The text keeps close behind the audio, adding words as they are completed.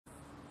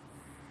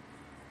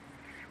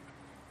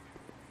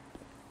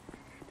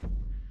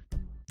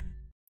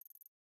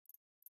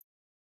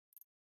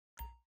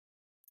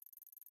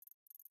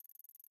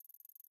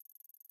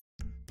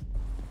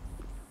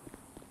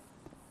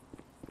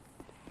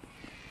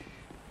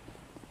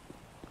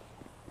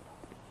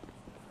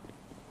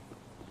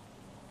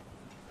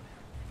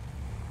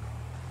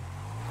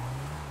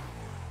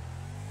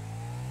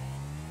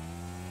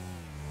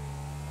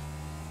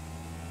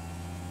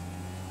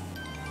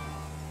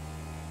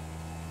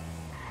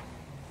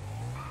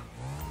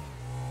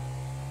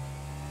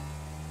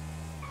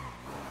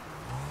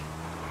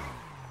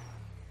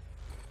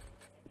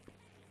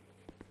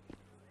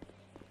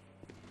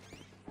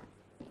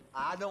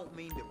I don't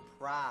mean to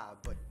pry,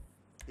 but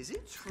is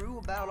it true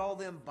about all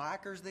them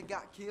bikers that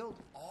got killed?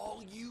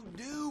 All you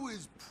do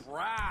is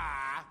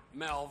pry,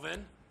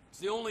 Melvin. It's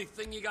the only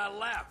thing you got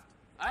left.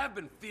 I have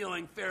been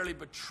feeling fairly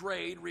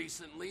betrayed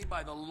recently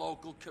by the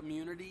local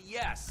community,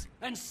 yes,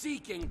 and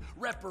seeking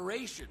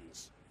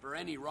reparations for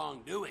any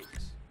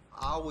wrongdoings.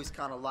 I always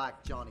kind of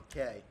liked Johnny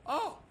K.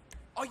 Oh,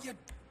 you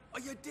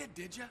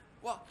did you?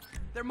 Well,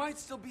 there might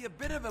still be a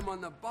bit of him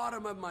on the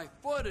bottom of my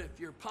foot if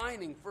you're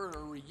pining for a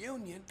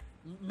reunion.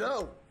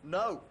 No.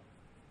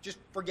 Just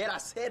forget I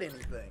said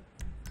anything.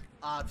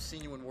 I've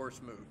seen you in worse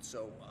moods,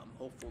 so I'm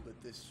hopeful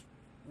that this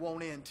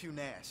won't end too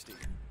nasty.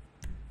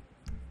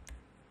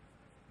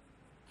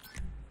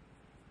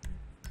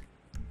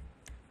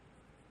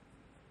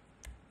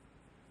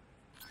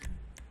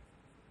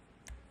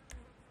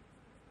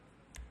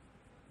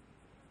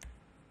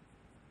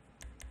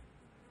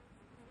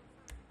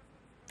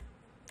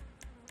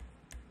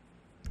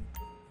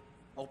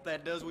 Hope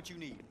that does what you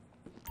need.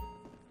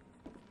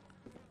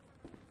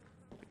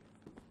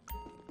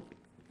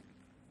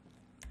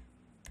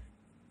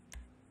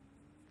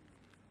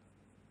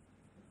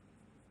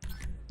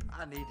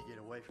 I need to get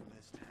away from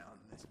this town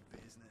and this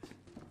business.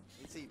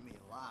 It's eating me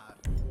alive.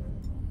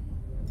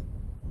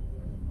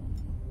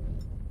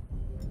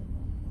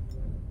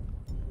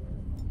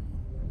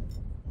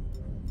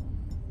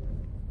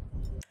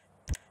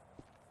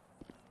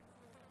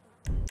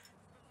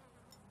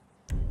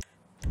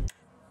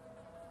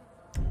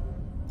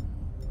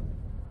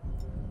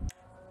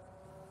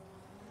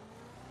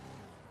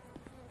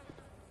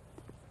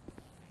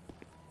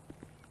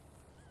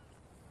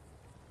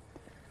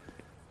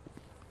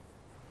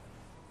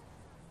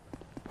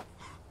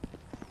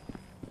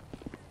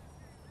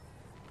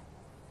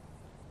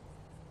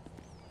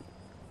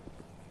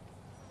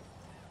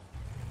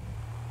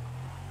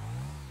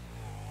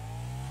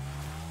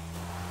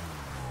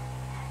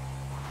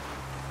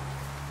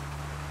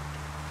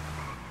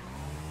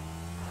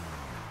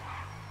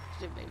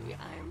 Baby,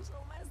 I am so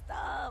messed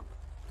up.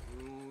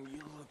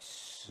 You look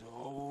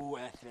so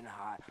effing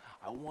hot.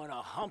 I want to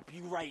hump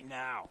you right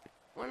now.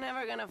 We're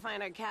never gonna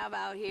find a cab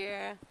out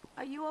here.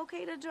 Are you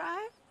okay to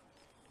drive?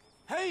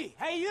 Hey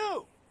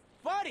you!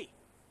 Buddy!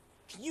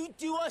 Can you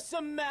do us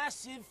a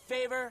massive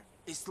favor?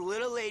 It's the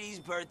little lady's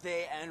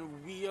birthday and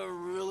we are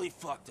really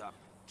fucked up.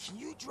 Can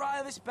you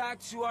drive us back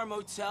to our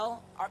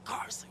motel? Our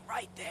car's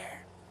right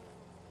there.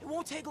 It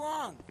won't take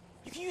long.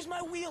 You can use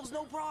my wheels,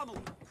 no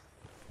problem.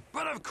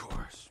 But of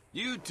course,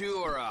 you two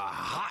are a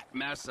hot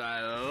mess.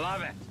 I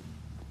love it.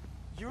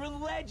 You're a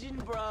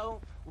legend, bro.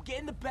 We'll get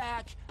in the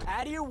back,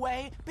 out of your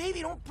way.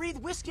 Baby, don't breathe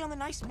whiskey on the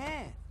nice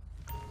man.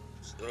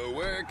 So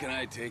where can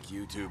I take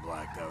you two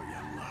blacked out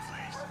young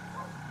lovelies?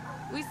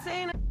 We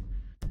stay in at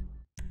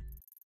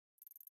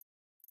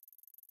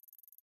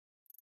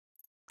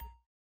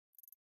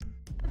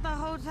the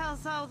Hotel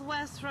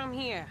Southwest from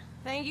here.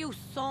 Thank you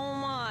so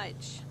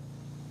much.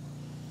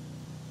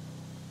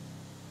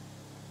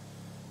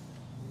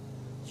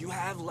 You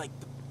have, like,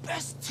 the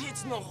best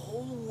tits in the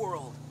whole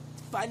world.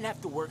 If I didn't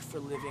have to work for a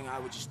living, I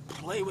would just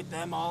play with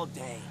them all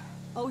day.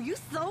 Oh, you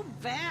so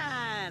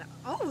bad.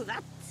 Oh,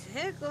 that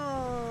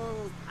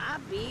tickles.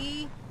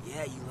 Abby.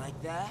 Yeah, you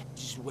like that?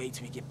 Just wait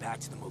till we get back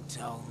to the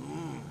motel.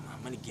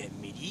 I'm gonna get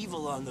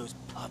medieval on those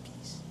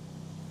puppies.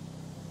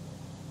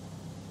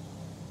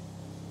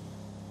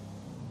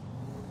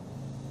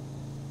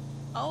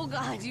 Oh,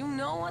 God, you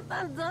know what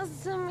that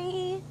does to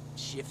me?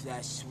 Shift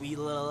that sweet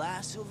little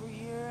ass over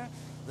here.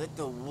 Let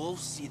the wolf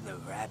see the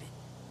rabbit.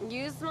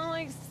 You smell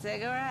like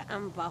cigarette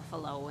and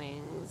buffalo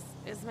wings.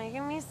 It's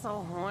making me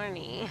so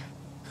horny.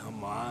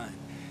 Come on,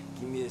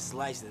 give me a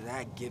slice of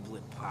that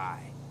giblet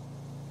pie.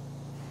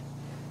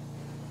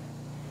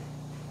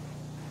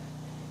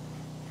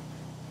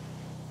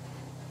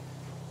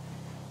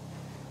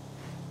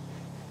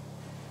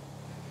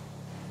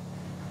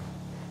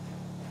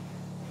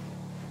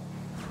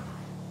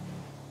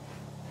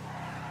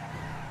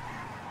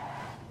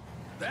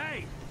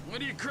 Hey,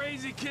 what are you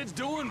crazy kids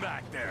doing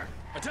back there?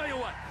 I tell you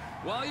what,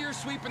 while you're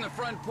sweeping the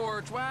front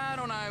porch, why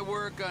don't I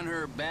work on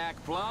her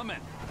back plumbing?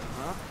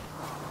 Huh?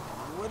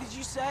 What did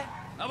you say?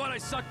 How about I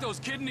suck those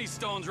kidney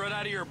stones right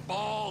out of your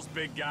balls,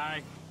 big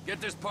guy?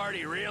 Get this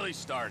party really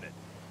started.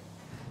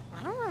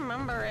 I don't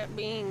remember it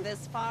being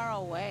this far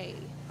away.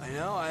 I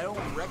know, I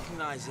don't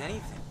recognize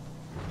anything.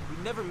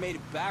 We never made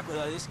it back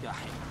without this guy.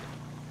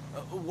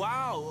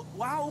 Wow,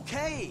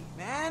 okay,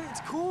 man,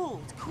 it's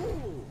cool.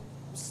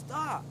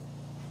 Stop.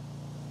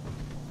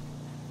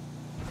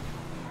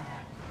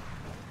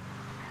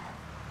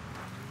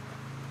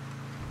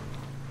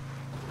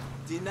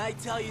 Didn't I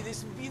tell you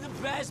this would be the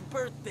best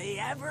birthday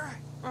ever?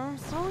 I'm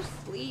so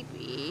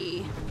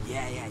sleepy.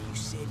 Yeah, you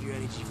save your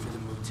energy for the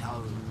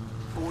motel room.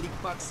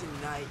 $40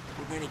 a night,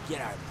 we're gonna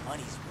get our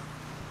money's worth.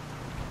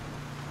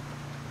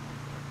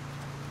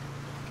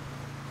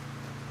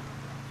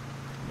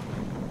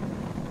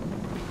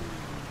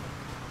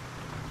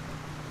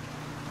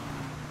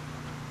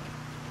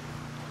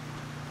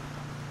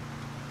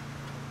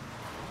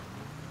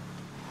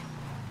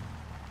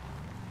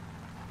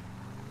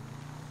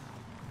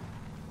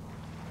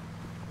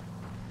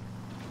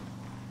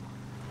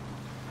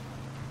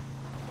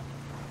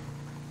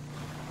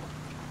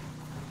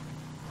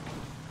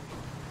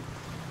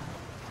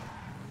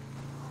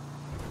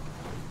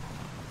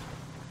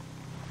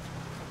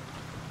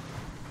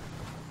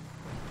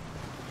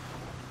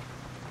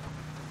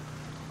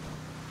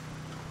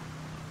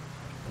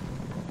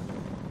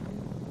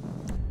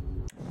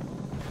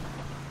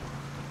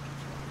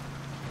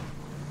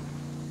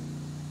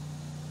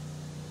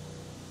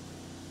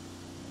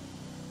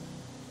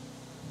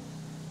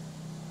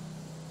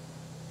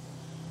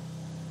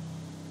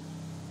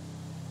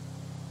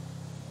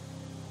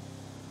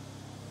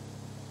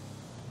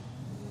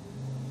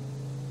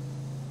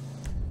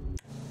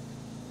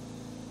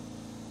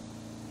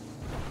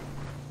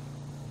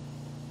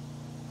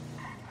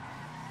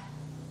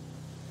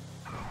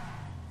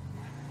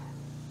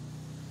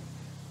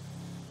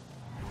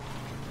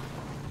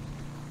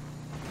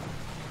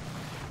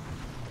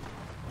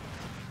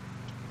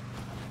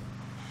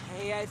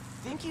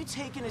 think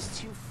you're taking us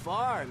too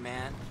far,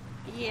 man.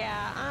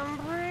 Yeah, I'm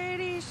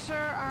pretty sure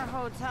our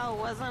hotel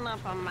wasn't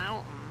up a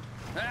mountain.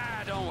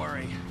 Ah, don't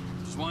worry.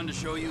 Just wanted to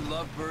show you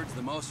Lovebird's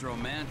the most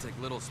romantic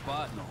little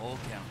spot in the whole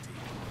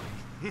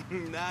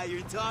county. Now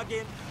you're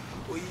talking.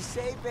 What you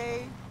say,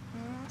 babe?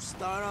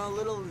 Start on a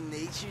little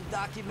nature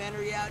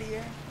documentary out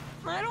here?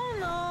 I don't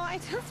know. I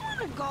just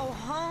want to go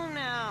home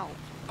now.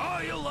 Oh,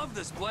 you'll love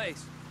this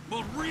place.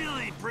 We'll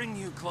really bring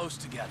you close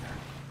together.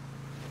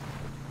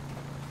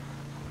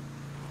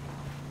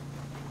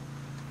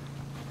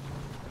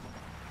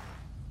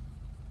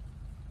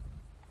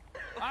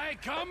 I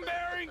come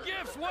bearing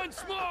gifts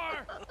once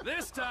more.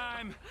 This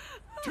time,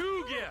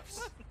 2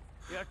 gifts.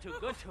 You're too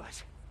good to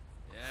us.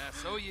 Yeah,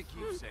 so you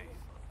keep saying.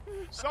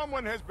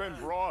 Someone has been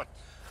brought.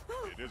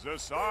 It is a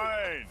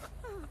sign.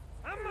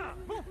 Emma!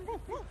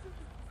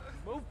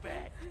 Move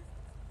back.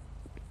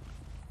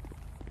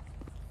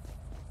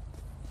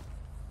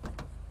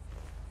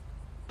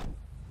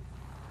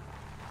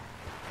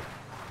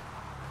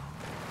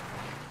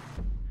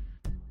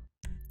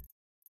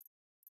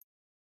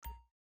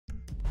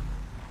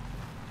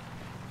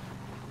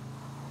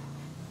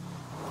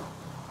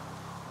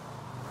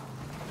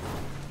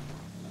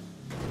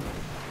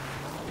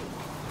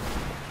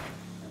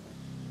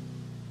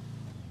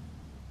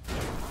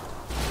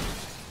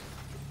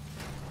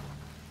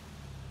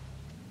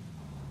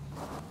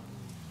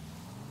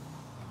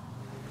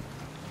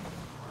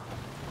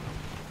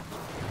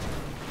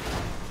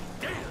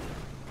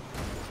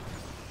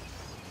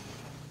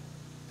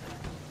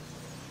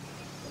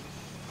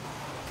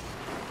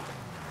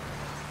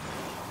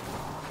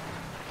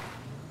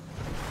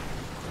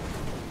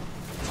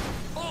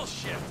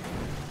 Bullshit!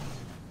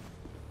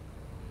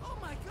 Oh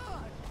my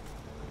God!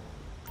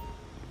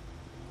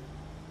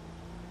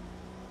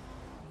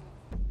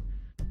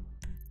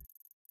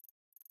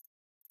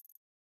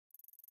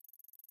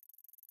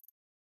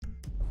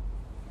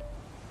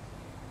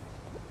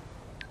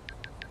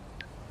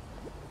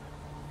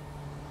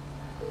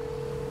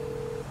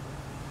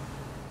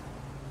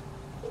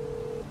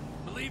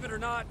 Believe it or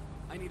not,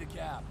 I need a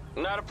cab.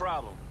 Not a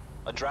problem.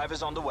 A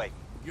driver's on the way.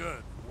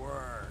 Good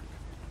work.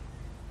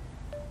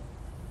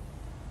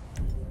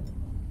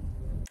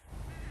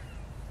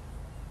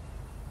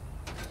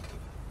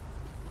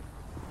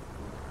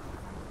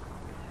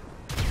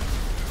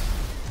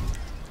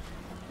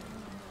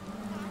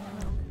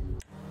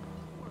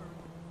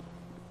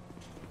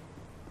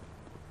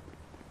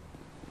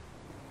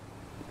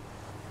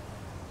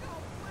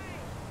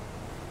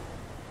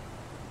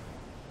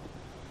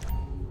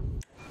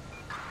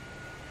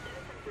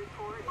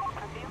 Report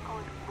a vehicle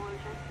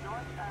explosion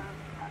north of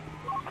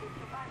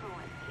Survival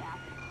Gap.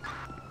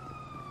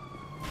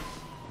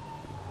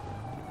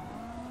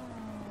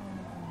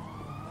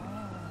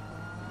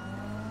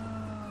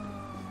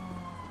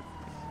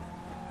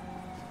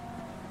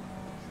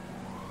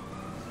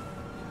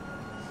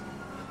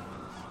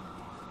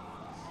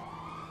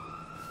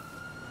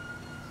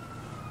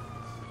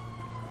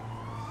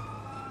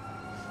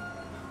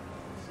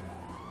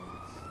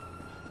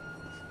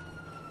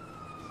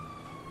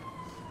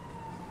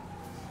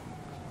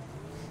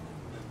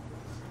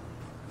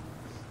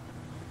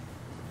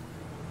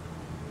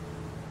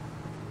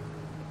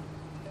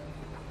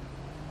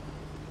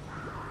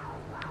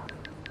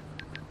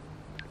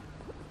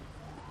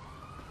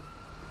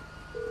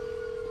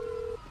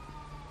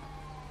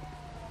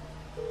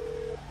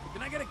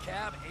 Can I get a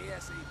cab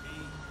ASAP?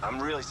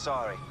 I'm really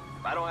sorry.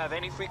 I don't have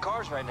any free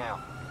cars right now.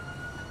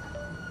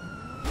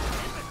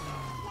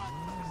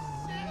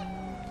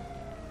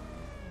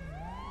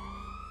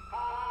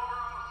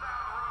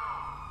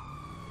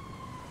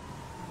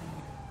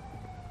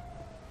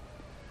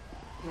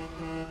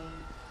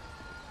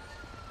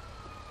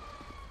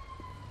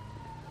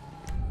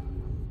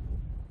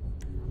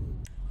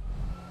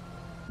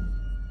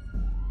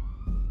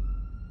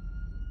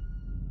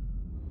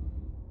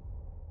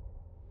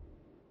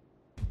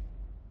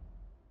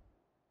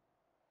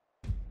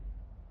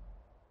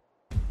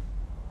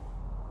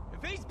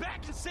 If he's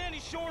back in Sandy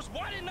Shores,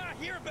 why didn't I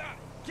hear about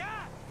it?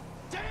 God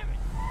damn it!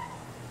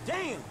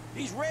 Damn,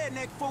 these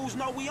redneck fools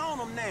know we on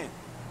them now.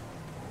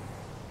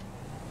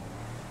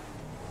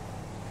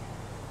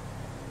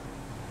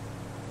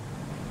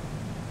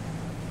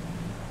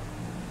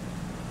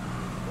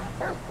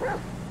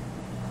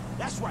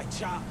 That's right,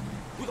 Chop.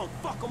 We gonna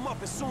fuck them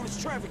up as soon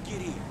as Trevor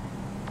get here.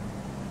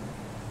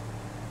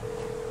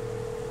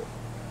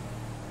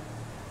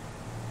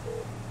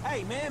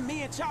 Hey, man,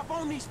 me and Chop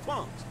on these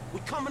punks. We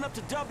coming up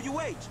to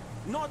WH,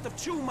 north of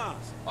Chumas.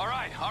 All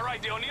right,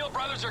 the O'Neill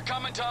brothers are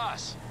coming to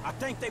us. I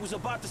think they was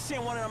about to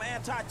send one of them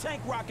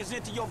anti-tank rockets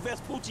into your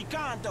Vespucci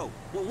condo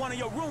when one of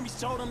your roomies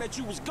told them that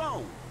you was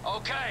gone.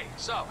 Okay,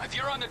 so if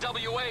you're on the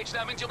WH,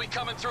 that means you'll be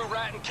coming through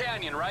Ratton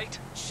Canyon, right?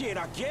 Shit,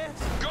 I guess.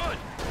 Good.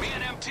 Me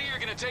and MT are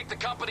gonna take the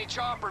company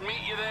chopper and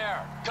meet you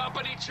there.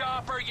 Company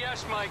chopper,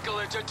 yes, Michael,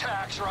 it's a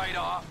tax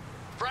write-off.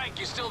 Frank,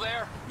 you still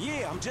there?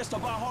 Yeah, I'm just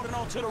about holding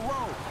on to the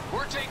road.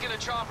 We're taking a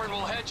chopper and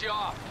we'll head you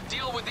off.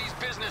 Deal with these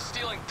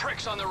business-stealing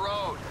pricks on the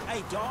road.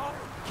 Hey, dawg,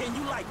 can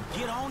you, like,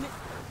 get on it?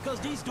 Because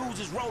these dudes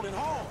is rolling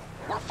hard.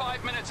 We're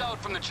 5 minutes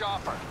out from the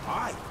chopper. All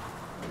right.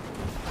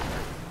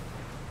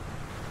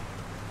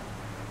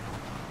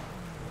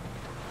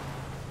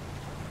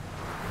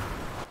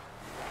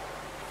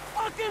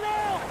 Fucking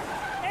hell!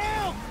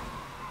 Help!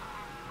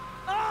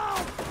 Oh,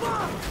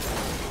 fuck!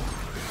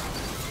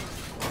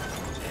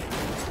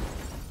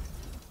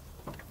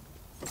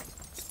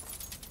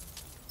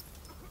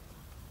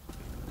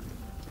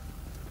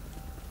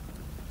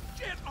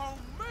 Get on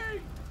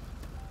me!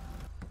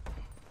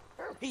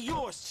 He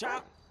yours,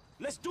 Chop.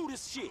 Let's do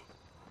this shit.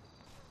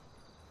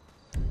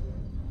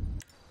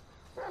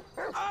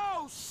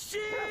 Oh,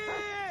 shit!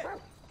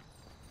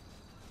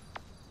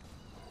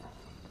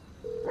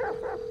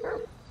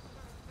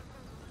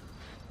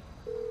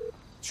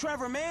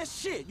 Trevor, man,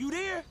 shit, you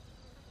there?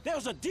 There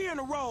was a deer in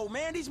the road,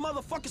 man. These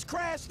motherfuckers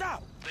crashed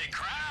out. They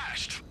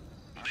crashed.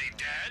 They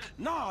dead?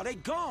 Nah, they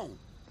gone.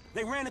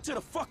 They ran into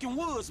the fucking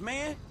woods,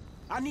 man.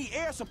 I need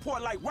air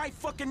support like right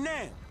fucking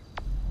now.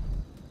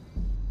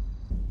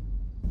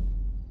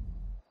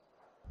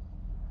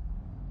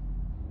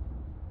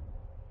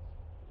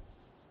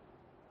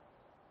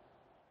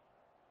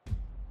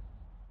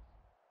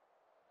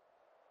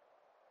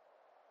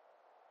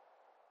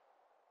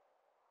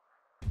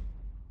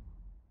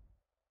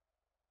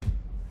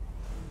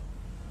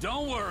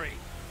 Don't worry.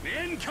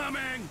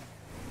 Incoming!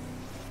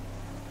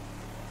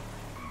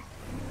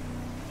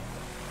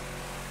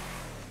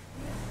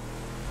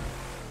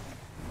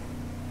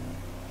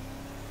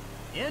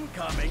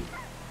 Incoming?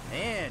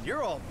 Man,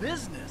 you're all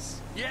business.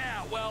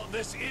 Yeah, well,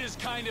 this is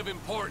kind of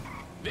important.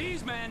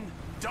 These men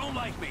don't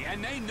like me,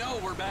 and they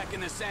know we're back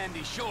in the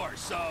sandy shore,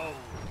 so...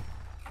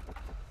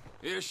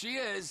 Here she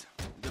is,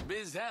 the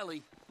Biz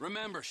Helly.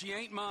 Remember, she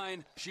ain't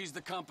mine, she's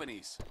the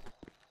company's.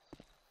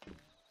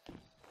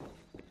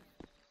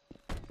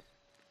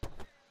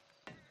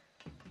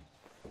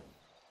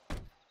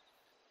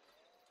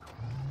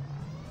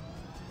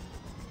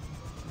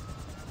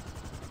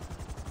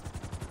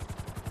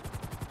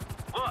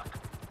 Look,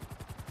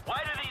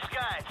 why do these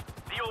guys,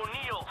 the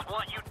O'Neills,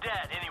 want you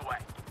dead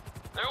anyway?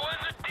 There was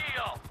a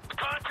deal. The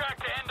contract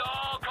to end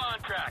all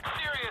contracts.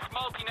 Serious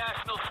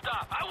multinational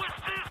stuff. I was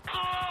this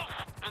close!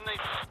 And they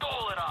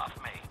stole it off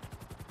me.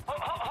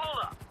 Hold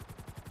up.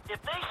 If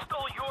they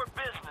stole your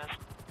business,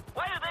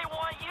 why do they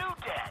want you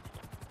dead?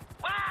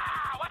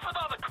 Wow! What's with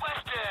all the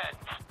questions?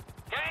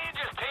 Can't you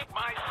just take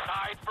my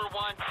side for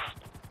once?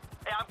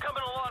 Hey, I'm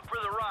coming along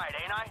for the ride,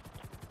 ain't I?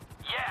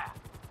 Yeah,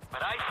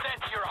 but I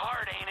sense your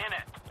heart ain't in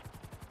it.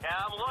 Yeah,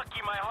 I'm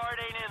lucky my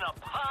heart ain't in a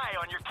pie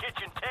on your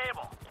kitchen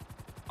table.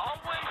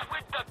 Always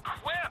with the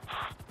quips.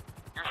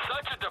 You're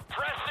such a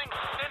depressing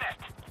cynic.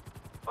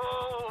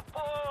 Oh,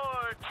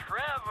 poor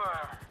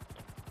Trevor.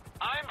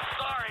 I'm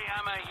sorry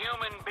I'm a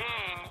human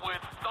being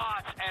with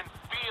thoughts and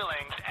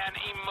feelings and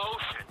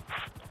emotions.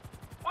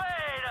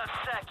 Wait a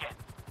second.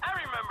 I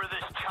remember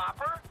this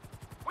chopper.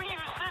 We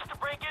used this to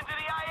break into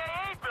the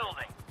IAA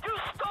building. You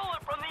stole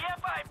it from the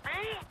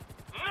FIB?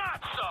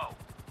 Not so.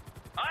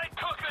 I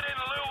took it in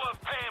lieu of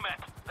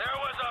payment. There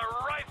was a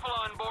rifle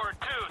on board,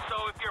 too,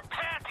 so if your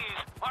panties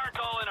aren't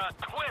all in a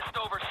twist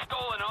over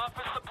stolen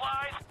office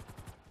supplies...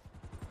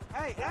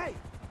 Hey,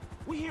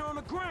 we here on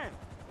the ground.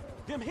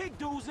 Them hick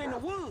dudes in the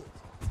woods.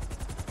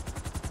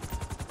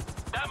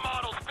 That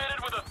model's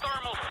fitted with a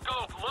thermal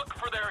scope. Look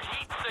for their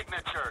heat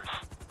signatures.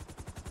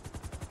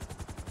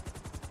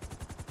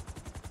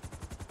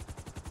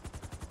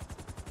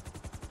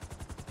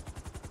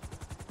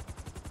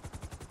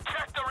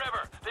 Check the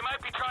river. They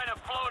might be trying to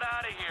float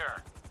out of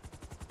here.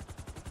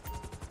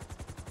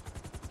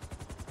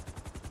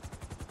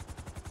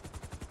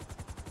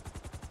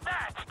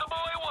 That's the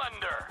boy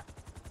wonder.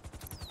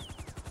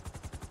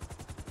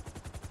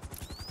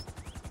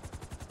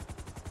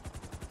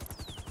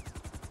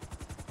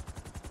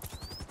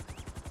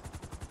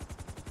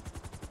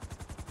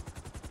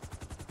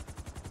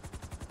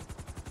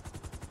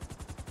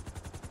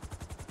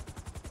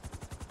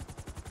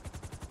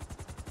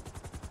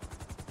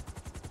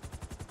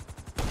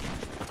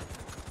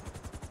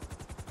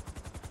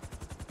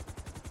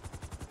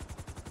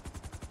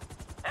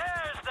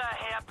 There's the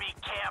happy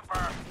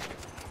camper.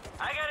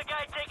 I got a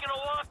guy taking a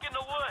walk in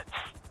the woods.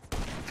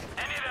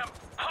 Any of them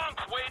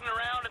punks wading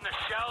around in the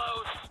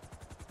shallows?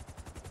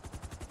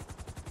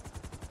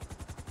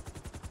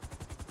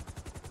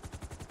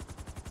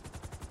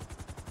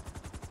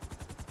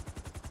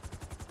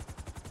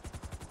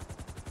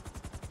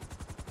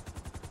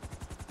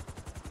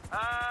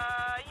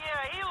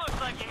 Yeah, he looks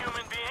like a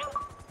human being.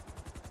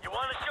 You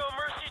want to show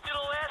mercy to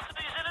the last of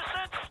these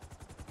innocents?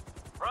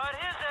 Brought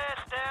his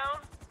ass down.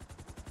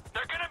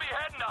 They're gonna be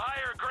heading to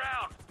higher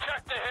ground.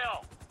 Check the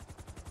hill.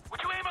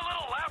 Would you aim a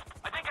little left?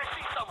 I think I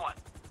see someone.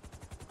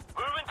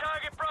 Moving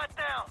target brought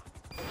down.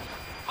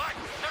 Mike,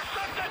 there's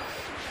something!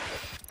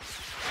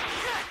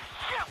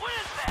 Shit, what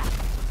is that?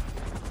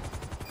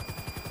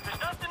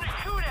 There's nothing to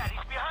shoot at.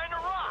 He's behind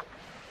a rock.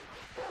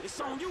 It's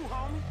on you,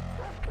 homie.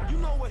 You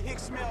know what hick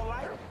smell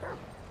like.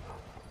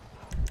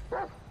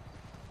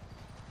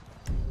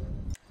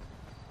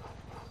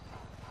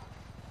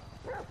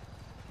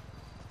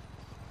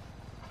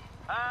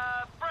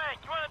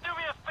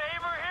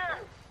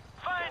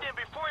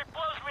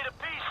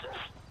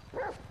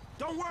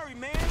 Don't worry,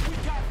 man. We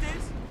got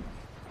this.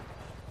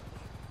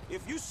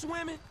 If you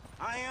swimming,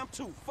 I am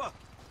too. Fuck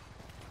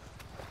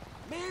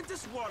it. Man,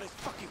 this water's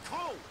fucking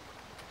cold.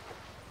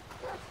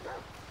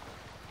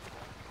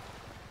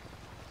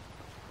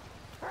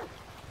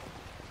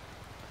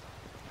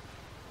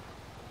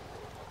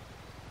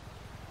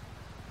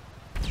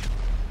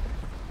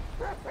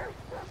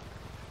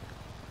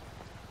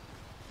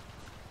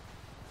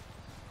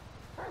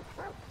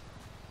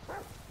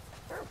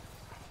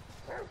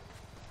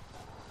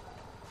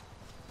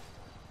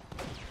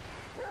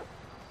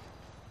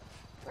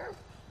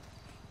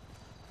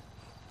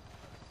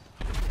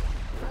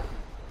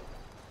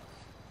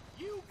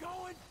 You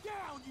going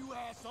down, you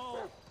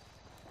asshole!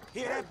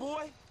 Hear that,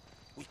 boy?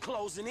 We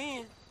closing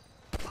in.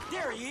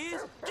 There he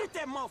is. Get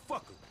that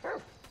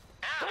motherfucker.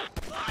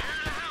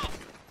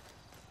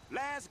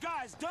 Last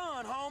guy's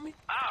done, homie.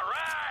 All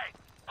right.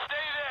 Stay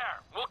there.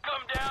 We'll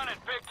come down and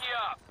pick you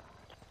up.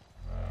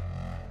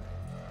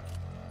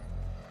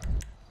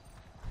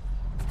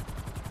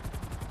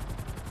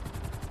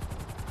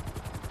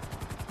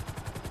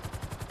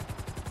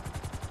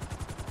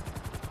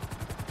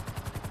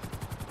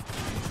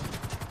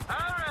 All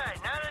right.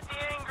 Now that the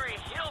angry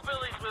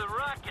hillbillies with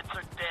rockets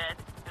are dead,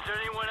 is there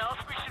anyone else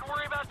we should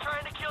worry about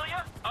trying to kill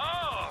you?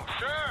 Oh,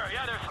 sure.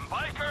 Yeah, there's some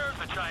bikers,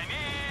 the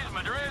Chinese,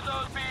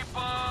 Madrizo's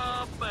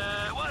people,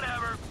 but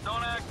whatever.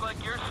 Don't act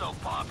like you're so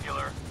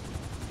popular.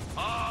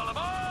 All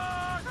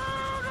aboard!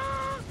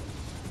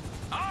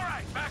 All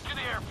right, back to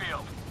the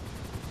airfield.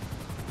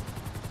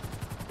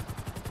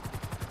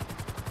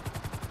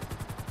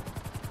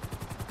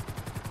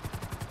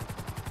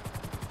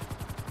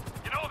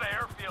 You know the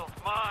airfield's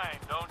mine,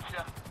 don't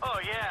you? Oh,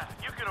 yeah.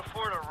 You can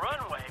afford a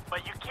runway,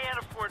 but you can't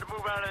afford to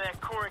move out of that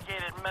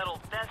corrugated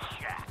metal death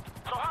shack.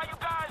 So how you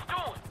guys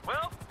doing?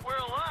 Well, we're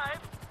alive.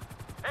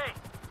 Hey,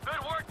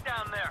 good work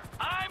down there.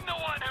 I'm the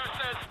one who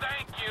says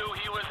thank you.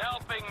 He was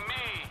helping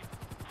me.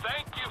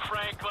 Thank you,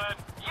 Franklin.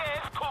 Yeah,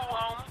 it's cool,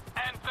 homie.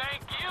 And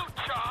thank you,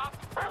 Chop.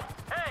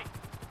 Hey,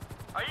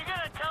 are you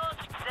gonna tell us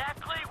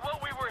exactly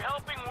what we were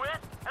helping with?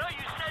 I know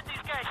you said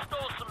these guys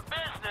stole some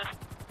business,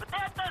 but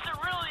that doesn't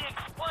really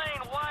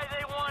explain why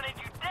they wanted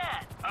you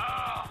dead.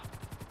 Oh,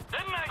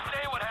 didn't I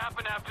say what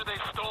happened after they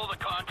stole the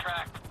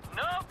contract?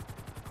 Nope,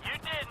 you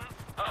didn't.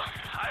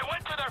 I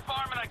went to their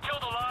farm and I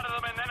killed a lot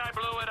of them and then I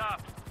blew it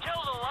up.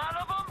 Killed a lot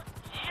of them?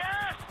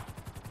 Yes!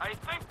 I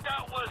think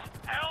that was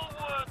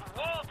Elwood,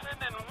 Walton,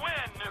 and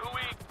Wynn who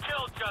we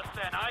killed just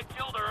then. I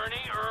killed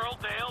Ernie, Earl,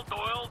 Dale,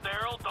 Doyle,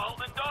 Darrell,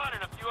 Dalton, and Don,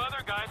 and a few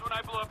other guys when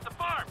I blew up the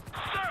farm.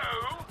 So,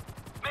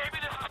 maybe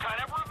this is kind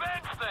of a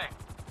revenge thing.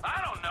 I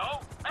don't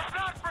know. Let's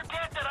not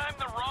forget that I'm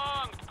the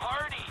wrong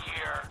party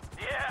here.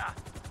 Yeah,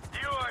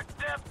 you are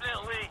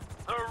definitely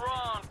the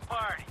wrong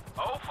party.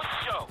 Oh, for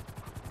sure.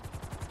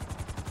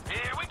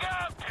 Here we go,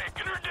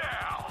 taking her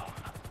down.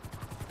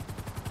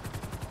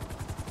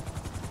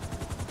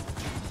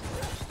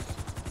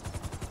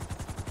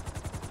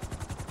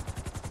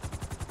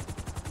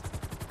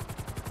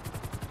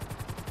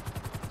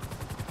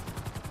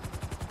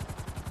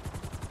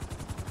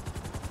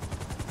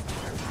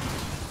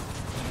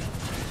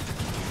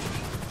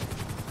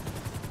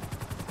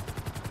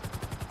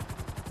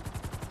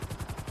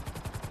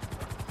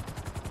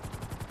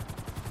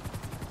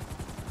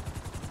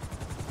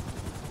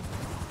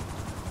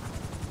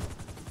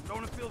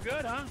 Don't it feel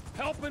good, huh?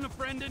 Helping a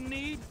friend in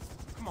need?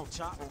 Come on,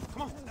 Chop.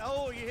 Come on.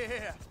 Oh,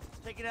 yeah.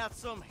 Taking out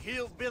some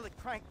hillbilly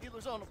crank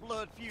dealers on a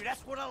blood feud. That's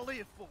what I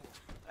live for.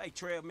 Hey,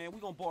 Trev, man, we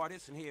gonna bar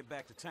this and head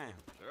back to town.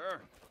 Sure.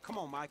 Come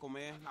on, Michael,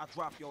 man. I'll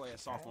drop your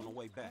ass off on the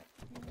way back.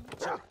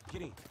 Chop,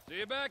 get in. See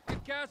you back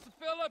at Castle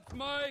Phillips,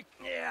 Mike.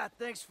 Yeah,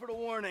 thanks for the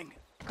warning.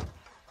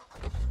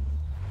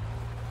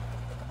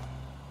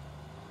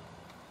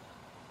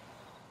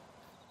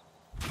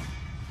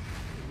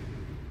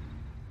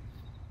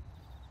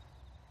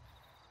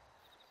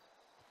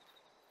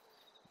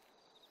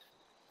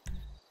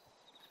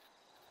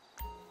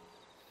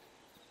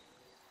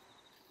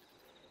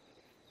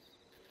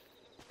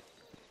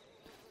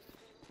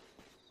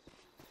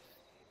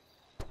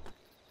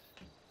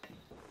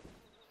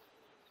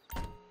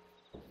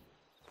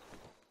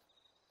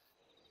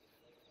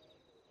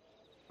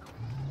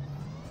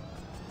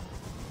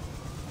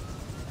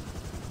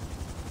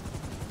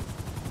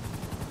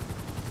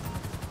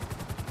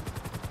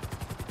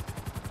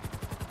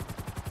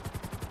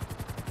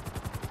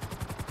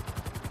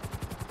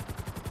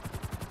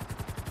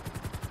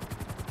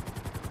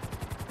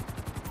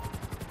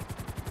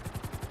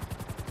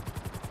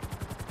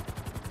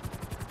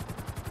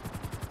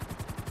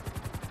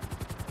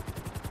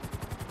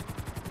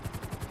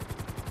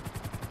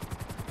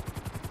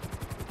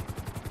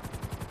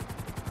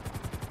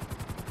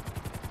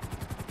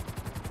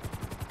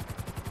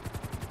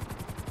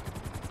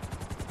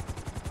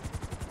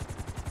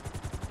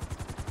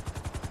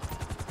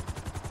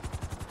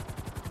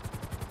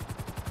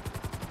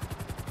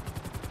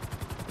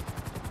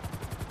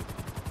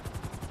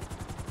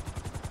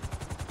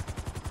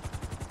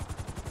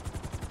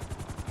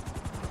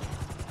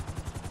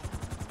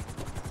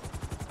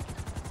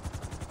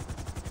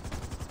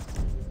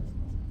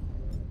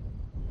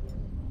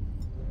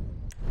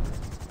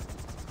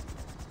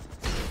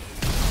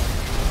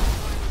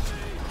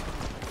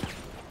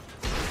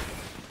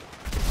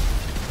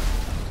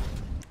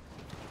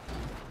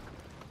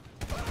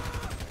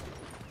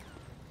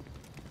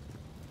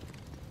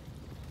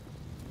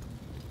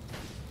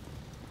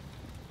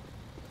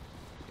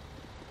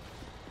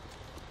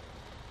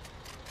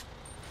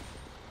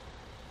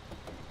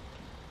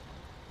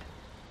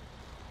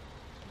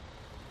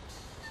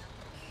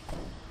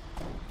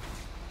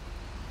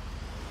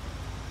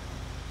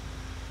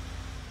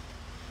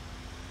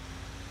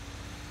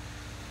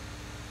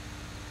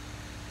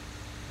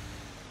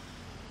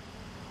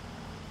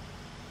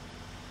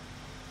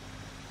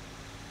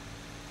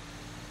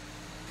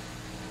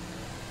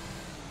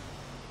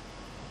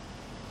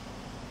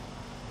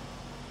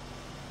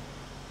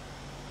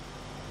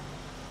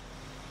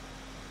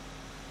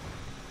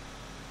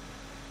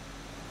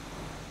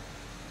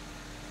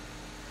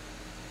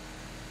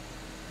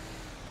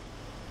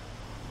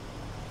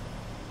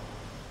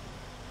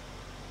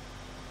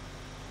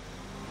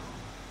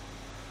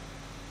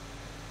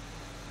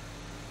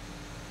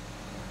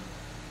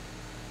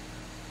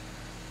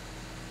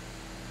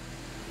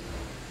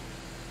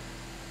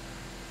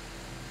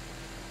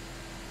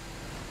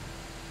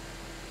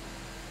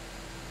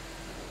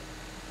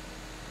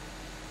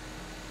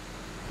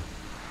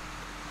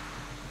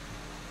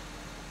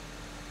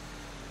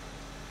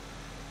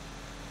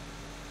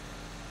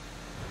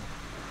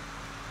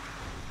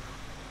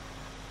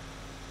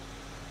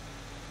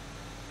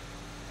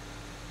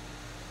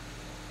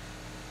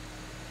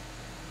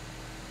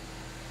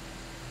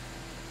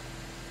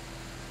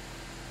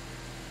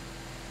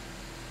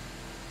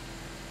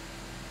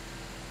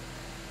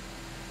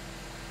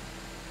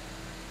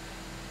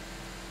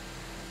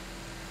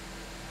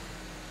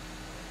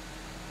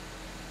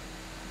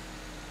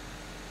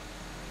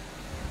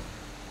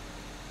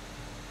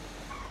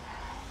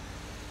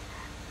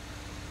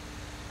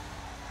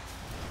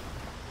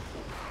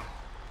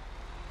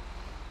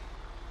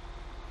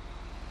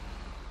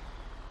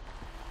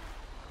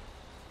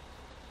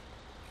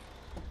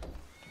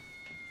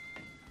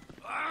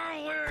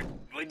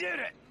 did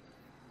it!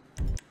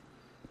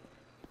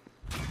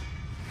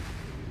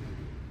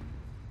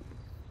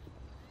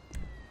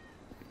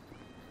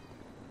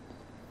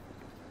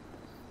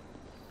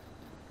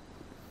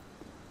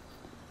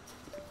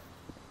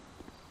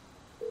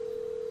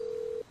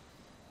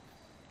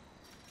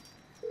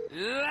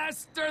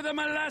 Lester the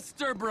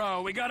Molester,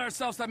 bro. We got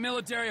ourselves some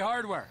military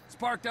hardware. It's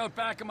parked out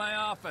back in my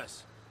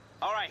office.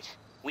 All right.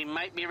 We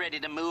might be ready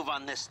to move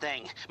on this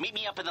thing. Meet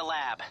me up in the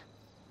lab.